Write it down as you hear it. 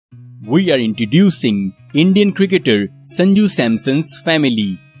we are introducing Indian cricketer Sanju Samson's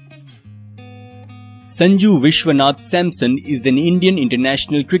family. Sanju Viswanath Samson is an Indian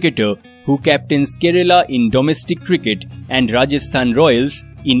international cricketer who captains Kerala in domestic cricket and Rajasthan Royals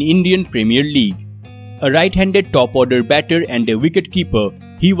in Indian Premier League. A right-handed top-order batter and a wicket-keeper,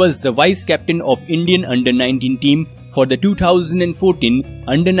 he was the vice-captain of Indian Under-19 team for the 2014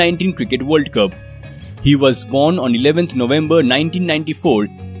 Under-19 Cricket World Cup. He was born on 11th November 1994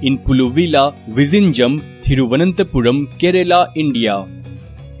 in Pulluvila, Vizhinjam, Thiruvananthapuram, Kerala, India.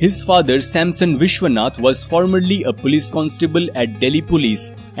 His father Samson Viswanath was formerly a police constable at Delhi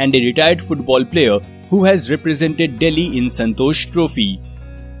Police and a retired football player who has represented Delhi in Santosh Trophy.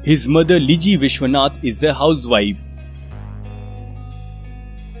 His mother Ligy Viswanath is a housewife.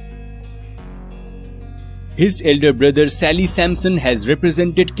 His elder brother Saly Samson has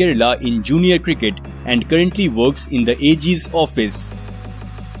represented Kerala in junior cricket and currently works in the AG's office.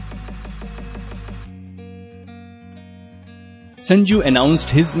 Sanju announced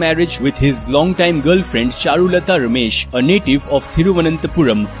his marriage with his longtime girlfriend Charulatha Remesh, a native of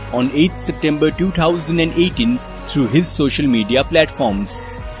Thiruvananthapuram, on 8 September 2018 through his social media platforms.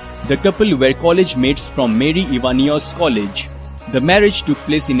 The couple were college mates from Mary Ivanios College. The marriage took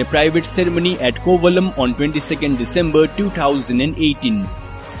place in a private ceremony at Kovalam on 22nd December 2018.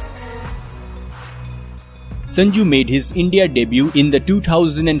 Sanju made his India debut in the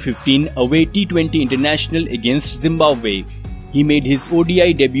 2015 away T20 International against Zimbabwe. He made his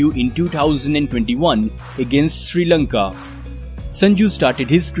ODI debut in 2021 against Sri Lanka. Sanju started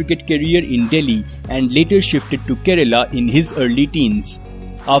his cricket career in Delhi and later shifted to Kerala in his early teens.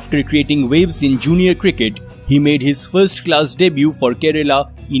 After creating waves in junior cricket, he made his first-class debut for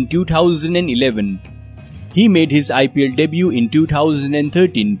Kerala in 2011. He made his IPL debut in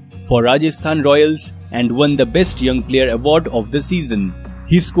 2013 for Rajasthan Royals and won the Best Young Player award of the season.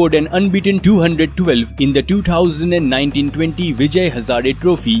 He scored an unbeaten 212 in the 2019-20 Vijay Hazare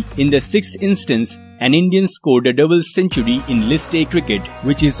Trophy. In the sixth instance, an Indian scored a double century in List A cricket,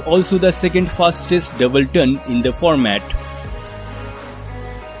 which is also the second fastest double ton in the format.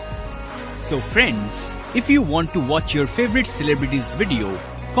 So friends, if you want to watch your favorite celebrities video,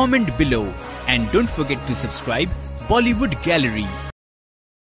 comment below and don't forget to subscribe Bollywood Gallery.